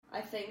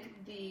I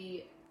think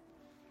the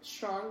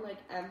strong like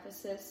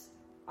emphasis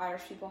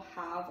Irish people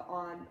have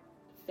on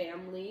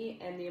family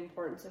and the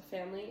importance of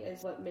family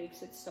is what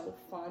makes it so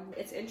fun.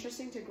 It's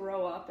interesting to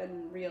grow up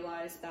and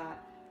realize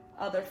that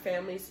other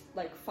families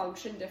like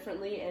function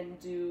differently and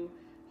do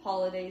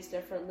holidays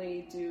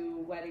differently,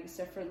 do weddings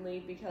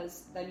differently,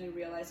 because then you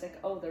realize like,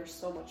 oh, there's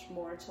so much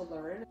more to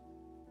learn.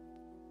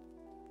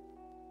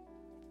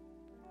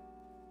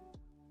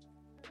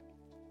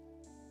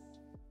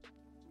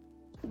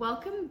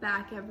 Welcome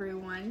back,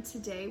 everyone.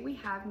 Today we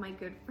have my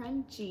good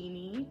friend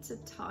Jeanne to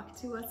talk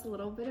to us a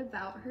little bit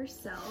about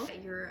herself.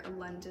 You're a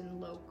London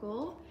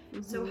local.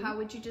 So how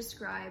would you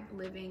describe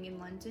living in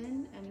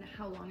London, and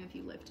how long have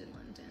you lived in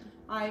London?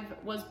 I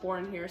was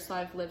born here, so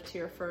I've lived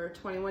here for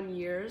 21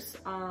 years.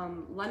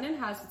 London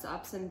has its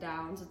ups and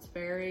downs. It's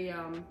very,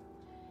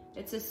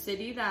 it's a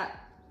city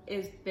that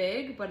is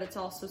big, but it's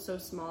also so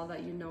small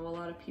that you know a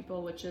lot of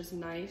people, which is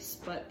nice.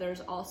 But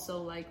there's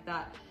also like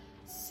that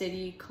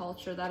city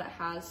culture that it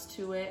has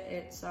to it.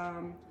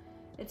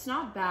 It's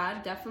not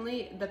bad.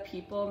 Definitely the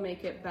people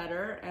make it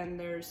better, and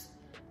there's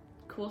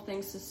cool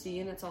things to see,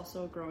 and it's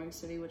also a growing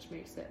city, which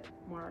makes it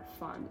more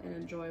fun and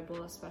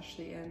enjoyable,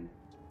 especially in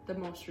the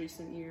most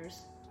recent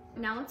years.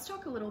 Now let's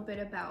talk a little bit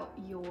about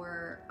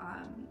your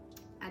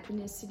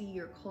ethnicity,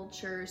 your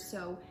culture.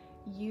 So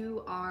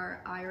you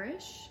are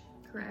Irish,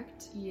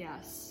 correct?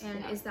 Yes. And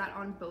yeah. Is that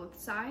on both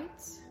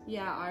sides?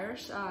 Yeah,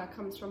 Irish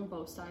comes from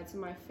both sides of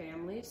my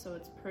family, so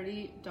it's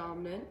pretty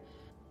dominant.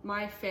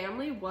 My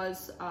family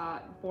was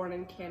born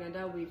in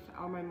Canada.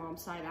 On my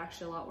mom's side,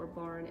 actually a lot were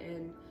born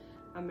in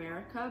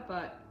America,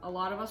 but a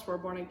lot of us were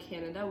born in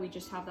Canada. We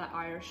just have that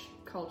Irish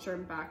culture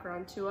and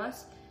background to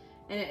us.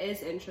 And it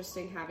is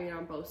interesting having it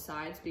on both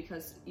sides,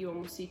 because you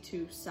almost see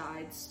two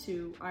sides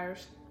to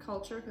Irish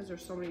culture because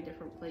there's so many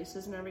different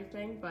places and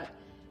everything. But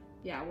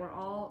yeah, we're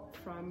all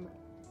from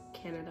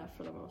Canada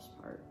for the most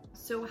part.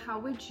 So how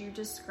would you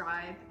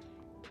describe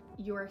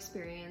your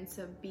experience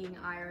of being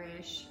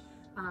Irish,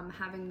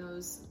 having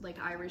those like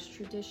Irish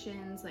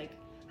traditions? Like,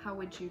 how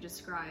would you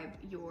describe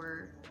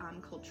your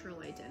cultural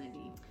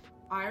identity?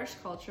 Irish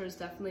culture is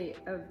definitely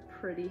a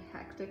pretty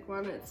hectic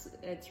one.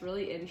 It's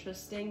really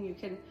interesting. You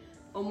can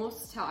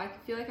almost tell, I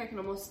feel like I can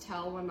almost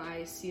tell when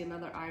I see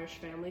another Irish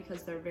family,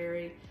 because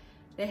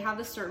they have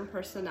a certain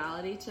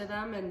personality to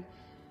them. And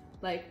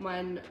like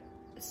when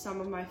some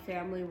of my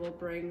family will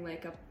bring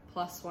like a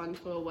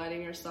 +1 to a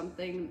wedding or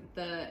something,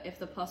 if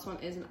the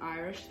 +1 isn't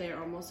Irish, they're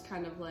almost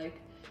kind of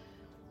like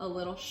a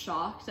little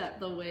shocked at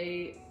the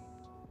way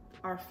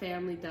our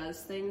family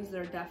does things.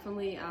 They're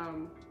definitely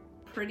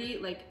pretty,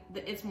 like,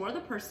 it's more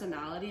the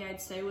personality,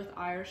 I'd say, with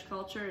Irish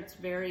culture.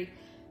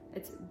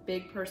 It's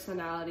big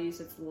personalities,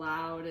 it's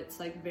loud, it's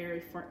like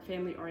very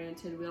family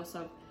oriented. We also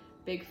have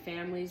big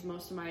families.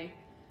 Most of my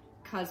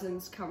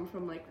cousins come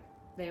from like,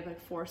 they have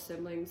like 4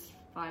 siblings,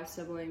 5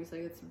 siblings.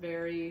 Like, it's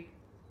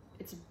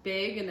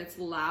big and it's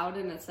loud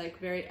and it's like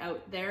very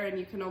out there, and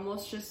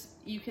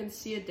you can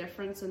see a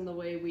difference in the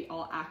way we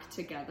all act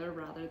together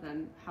rather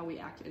than how we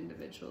act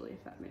individually,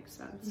 if that makes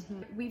sense.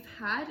 We've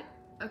had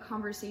a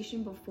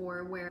conversation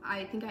before where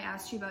I think I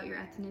asked you about your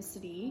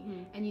ethnicity,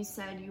 and you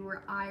said you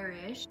were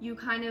Irish. You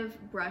kind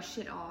of brush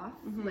it off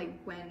like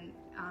when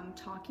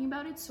talking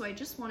about it, so I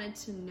just wanted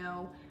to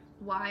know,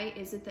 why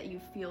is it that you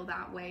feel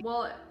that way?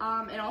 Well,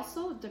 it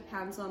also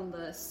depends on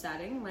the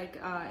setting. Like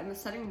in the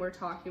setting we're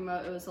talking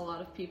about, it was a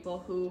lot of people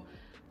who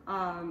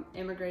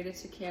immigrated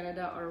to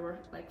Canada or were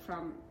like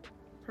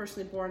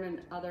personally born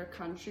in other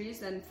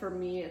countries. And for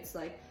me, it's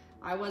like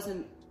I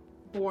wasn't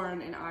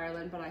born in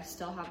Ireland, but I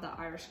still have the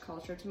Irish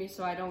culture to me,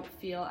 so I don't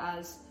feel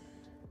as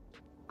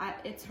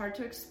it's hard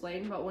to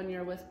explain, but when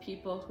you're with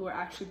people who are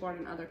actually born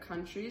in other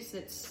countries,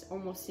 it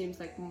almost seems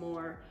like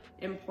more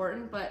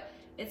important. But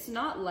it's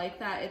not like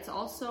that. It's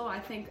also, I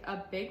think,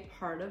 a big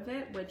part of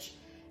it, which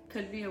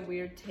could be a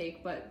weird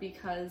take, but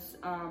because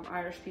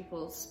Irish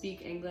people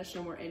speak English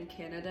and we're in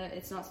Canada,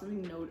 it's not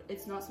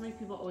something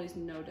people always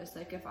notice.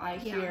 Like if I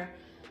hear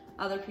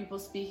other people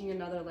speaking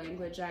another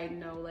language, I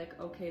know like,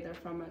 okay,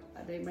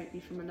 they might be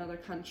from another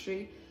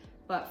country.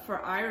 But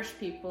for Irish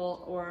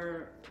people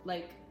or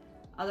like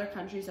other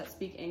countries that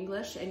speak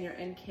English and you're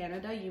in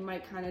Canada, you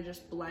might kind of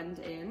just blend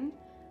in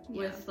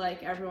with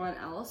like everyone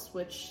else,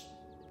 which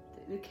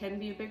it can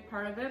be a big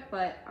part of it.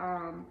 But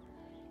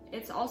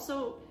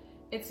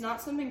it's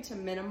not something to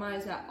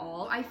minimize at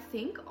all. I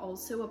think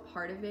also a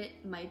part of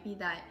it might be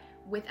that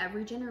with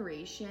every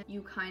generation,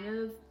 you kind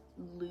of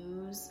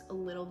lose a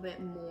little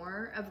bit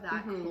more of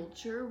that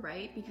culture,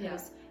 right?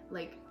 Because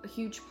like a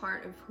huge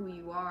part of who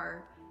you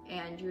are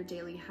and your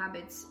daily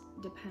habits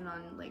depend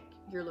on like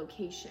your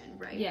location,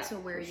 right? Yeah, so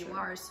where you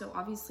are. So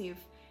obviously if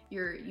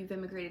you've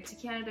immigrated to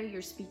Canada,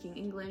 you're speaking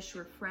English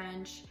or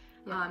French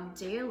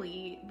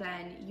daily,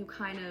 then you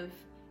kind of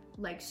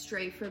like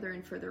stray further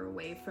and further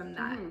away from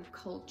that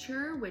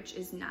culture, which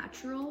is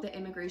natural. The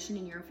immigration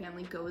in your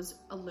family goes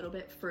a little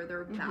bit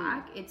further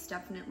back. It's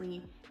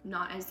definitely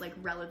not as like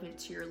relevant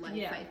to your life,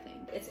 I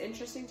think. It's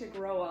interesting to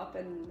grow up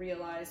and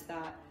realize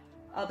that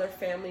other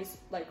families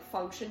like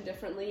function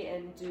differently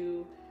and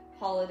do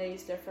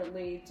holidays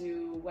differently,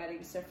 do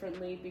weddings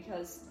differently,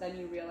 because then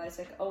you realize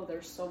like, oh,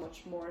 there's so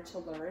much more to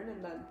learn,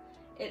 and then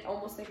it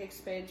almost like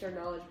expands your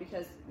knowledge,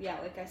 because yeah,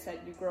 like I said,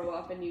 you grow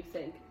up and you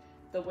think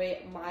the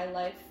way my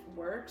life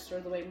works or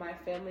the way my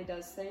family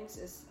does things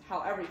is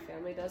how every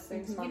family does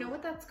things. You know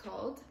what that's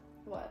called?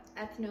 What?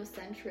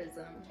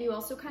 Ethnocentrism. You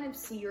also kind of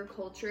see your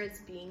culture as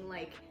being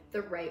like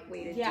the right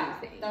way to do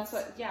things. That's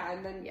what,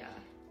 and then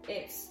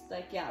it's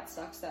like, it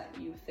sucks that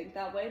you think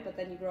that way, but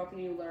then you grow up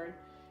and you learn.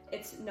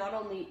 It's not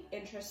only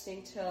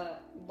interesting to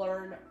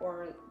learn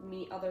or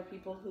meet other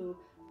people who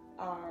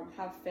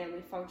have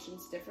family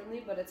functions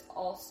differently, but it's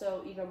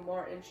also even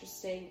more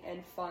interesting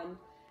and fun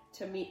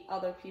to meet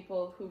other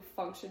people who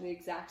function the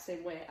exact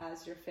same way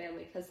as your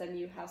family, because then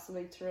you have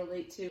something to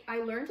relate to. I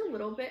learned a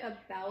little bit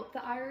about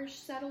the Irish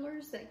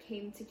settlers that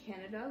came to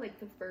Canada, like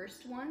the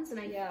first ones, and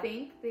I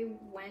think they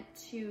went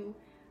to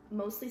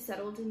mostly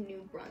settled in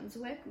New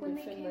Brunswick when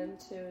they came. Newfoundland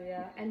too,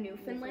 And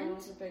Newfoundland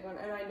was a big one.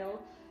 And I know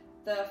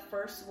the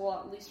first, well,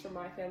 at least for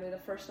my family, the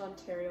first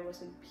Ontario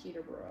was in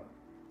Peterborough,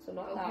 so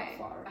not that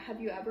far. Have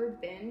you ever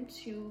been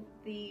to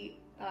the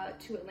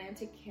to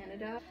Atlantic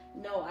Canada?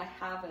 No, I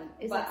haven't.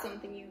 Is that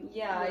something you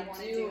I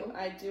do.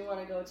 I do want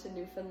to go to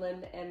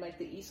Newfoundland and like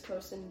the East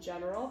Coast in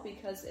general,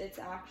 because it's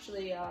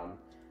actually I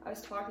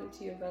was talking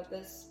to you about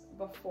this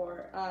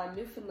before.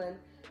 Newfoundland,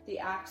 the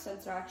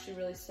accents are actually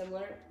really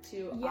similar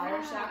to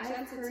Irish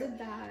accents. I've heard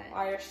that.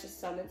 Irish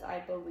descendants, I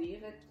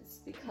believe it's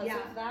because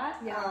of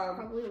that.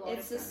 Probably a lot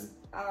it's of this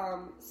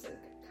it's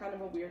kind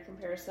of a weird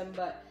comparison,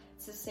 but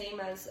it's the same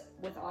as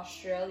with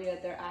Australia.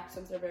 Their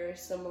accents are very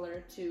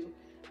similar to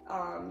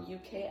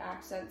UK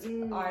accents,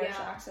 Irish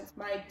accents.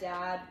 My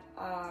dad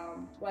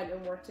went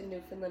and worked in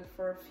Newfoundland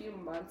for a few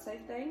months, I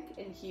think,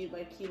 and he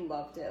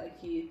loved it.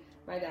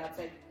 My dad's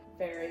like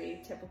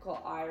very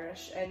typical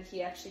Irish, and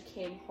he actually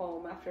came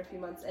home after a few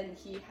months, and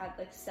he had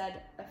like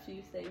said a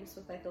few things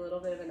with like a little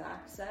bit of an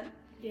accent,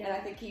 and I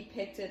think he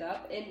picked it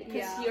up, and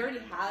because he already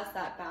has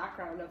that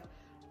background of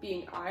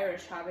being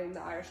Irish, having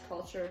the Irish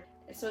culture.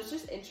 So it's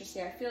just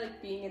interesting. I feel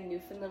like being in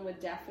Newfoundland would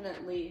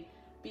definitely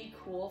be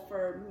cool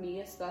for me,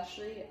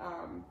 especially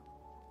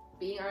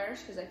being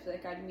Irish, because I feel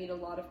like I'd meet a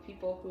lot of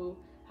people who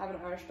have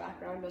an Irish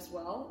background as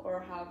well,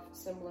 or have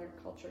similar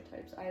culture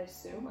types, I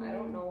assume. I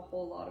don't know a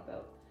whole lot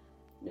about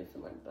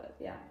Newfoundland, but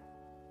yeah.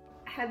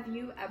 Have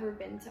you ever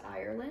been to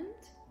Ireland?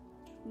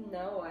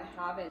 No, I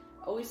haven't.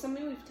 Always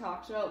something we've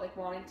talked about, like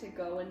wanting to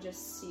go and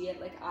just see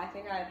it. Like, I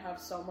think I'd have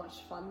so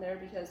much fun there,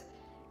 because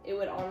it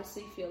would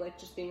honestly feel like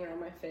just being around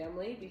my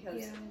family,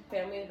 because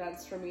family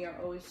events for me are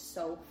always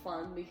so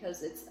fun,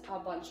 because it's a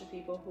bunch of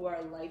people who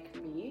are like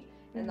me,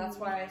 and that's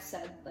why I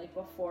said, like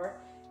before,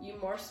 you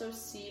more so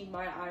see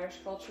my Irish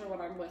culture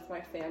when I'm with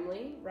my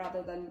family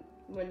rather than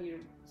when you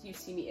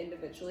see me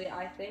individually,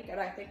 I think. And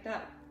I think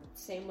that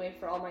same way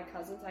for all my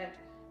cousins. I have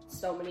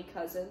so many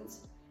cousins,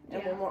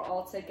 and when we're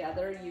all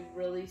together, you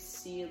really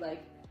see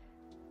like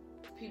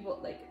people,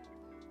 like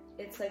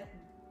it's like,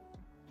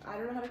 I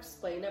don't know how to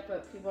explain it,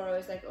 but people are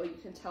always like, oh, you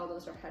can tell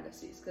those are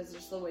Hennessy's, because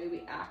just the way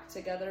we act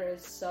together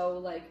is so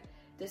like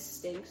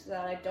distinct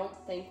that I don't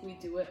think we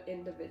do it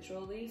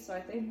individually. So I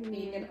think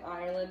being in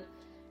Ireland,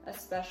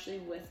 especially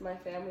with my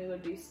family,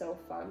 would be so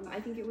fun. I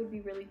think it would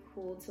be really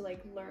cool to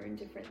like learn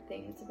different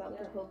things about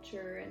the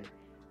culture,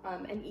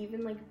 and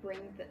even like bring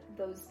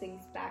those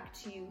things back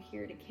to you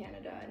here to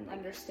Canada, and like,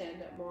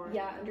 understand it more.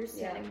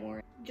 Understanding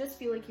more. Just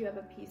feel like you have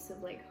a piece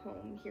of like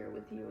home here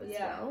with you as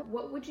well.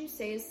 What would you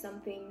say is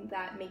something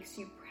that makes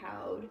you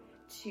proud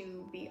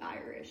to be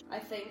Irish? I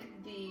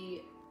think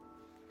the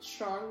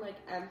strong like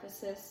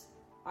emphasis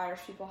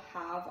Irish people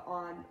have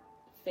on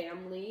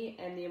family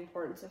and the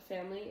importance of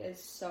family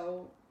is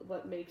so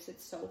what makes it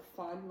so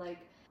fun. Like,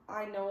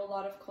 I know a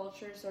lot of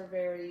cultures are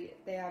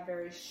they have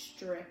very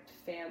strict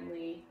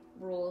family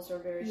rules, or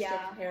very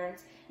strict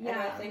parents, and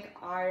I think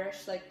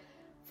Irish, like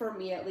for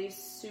me at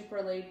least,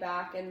 super laid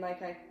back, and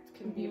like I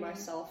can be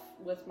myself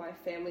with my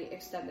family,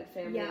 extended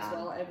family as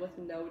well, and with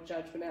no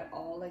judgment at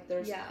all. Like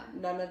there's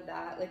none of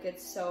that. Like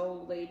it's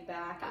so laid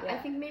back. I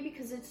think maybe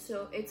because it's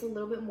a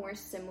little bit more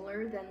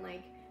similar than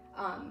like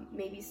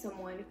maybe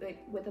someone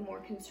like with a more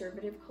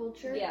conservative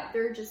culture.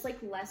 There are just like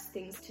less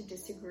things to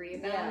disagree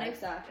about. And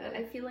exactly.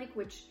 I feel like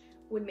which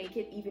would make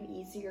it even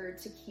easier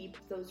to keep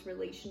those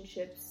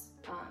relationships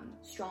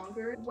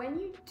stronger. When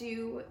you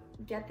do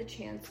get the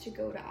chance to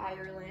go to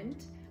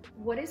Ireland,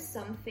 what is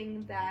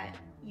something that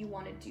you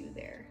want to do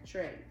there?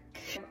 Drink.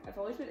 I've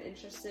always been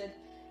interested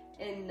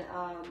in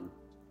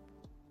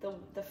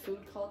the food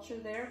culture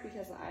there,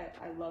 because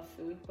I love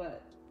food,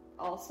 but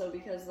also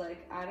because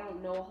like I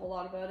don't know a whole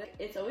lot about it.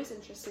 It's always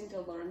interesting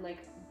to learn like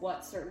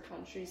what certain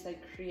countries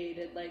like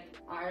created. Like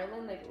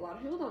Ireland, like a lot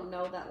of people don't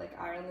know that like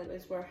Ireland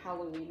is where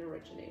Halloween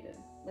originated.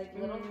 Like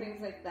little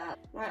things like that.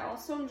 And I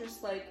also am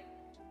just like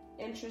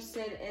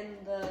interested in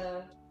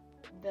the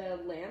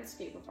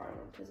landscape of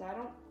Ireland, because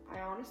I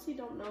honestly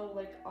don't know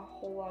like a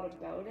whole lot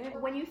about it.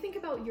 When you think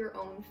about your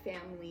own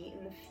family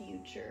in the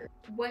future,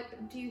 what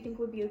do you think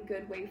would be a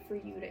good way for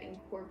you to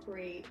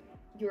incorporate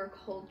your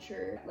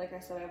culture. Like I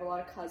said, I have a lot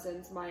of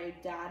cousins. My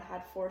dad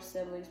had 4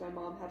 siblings, my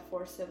mom had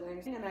 4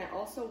 siblings, and I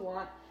also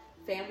want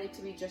family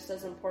to be just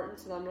as important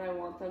to them, and I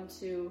want them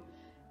to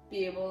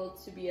be able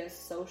to be as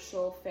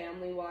social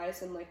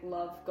family-wise and like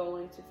love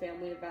going to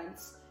family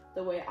events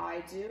the way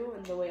I do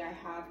and the way I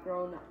have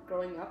growing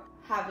up,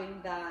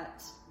 having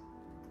that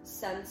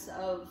sense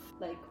of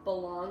like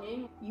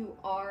belonging. You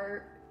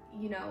are,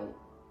 you know,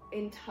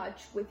 in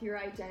touch with your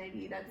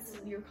identity. That's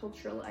your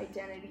cultural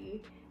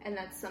identity, and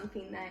that's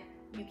something that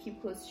you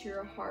keep close to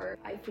your heart.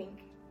 I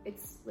think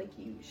it's like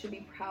you should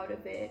be proud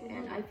of it,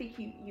 and I think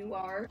you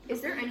are.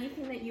 Is there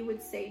anything that you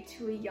would say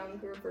to a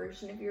younger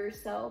version of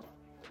yourself?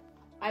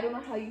 I don't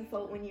know how you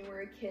felt when you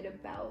were a kid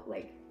about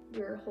like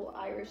your whole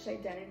Irish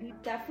identity.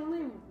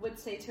 Definitely would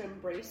say to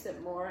embrace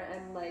it more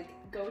and like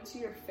go to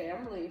your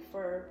family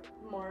for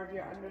more of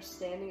your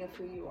understanding of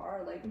who you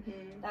are. Like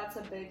that's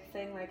a big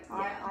thing. Like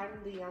I'm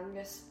the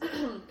youngest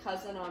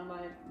cousin on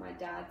my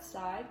dad's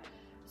side,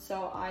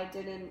 so I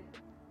didn't,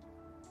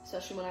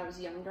 especially when I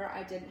was younger,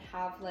 I didn't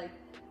have like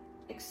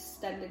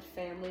extended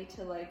family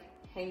to like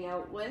hang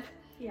out with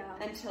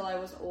until I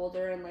was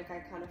older and like I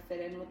kind of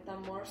fit in with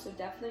them more. So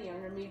definitely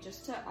younger me,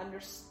 just to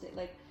understand,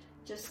 like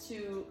just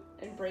to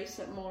embrace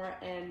it more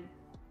and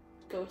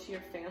go to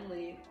your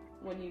family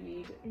when you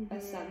need a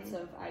sense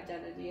of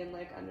identity and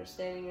like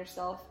understanding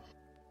yourself.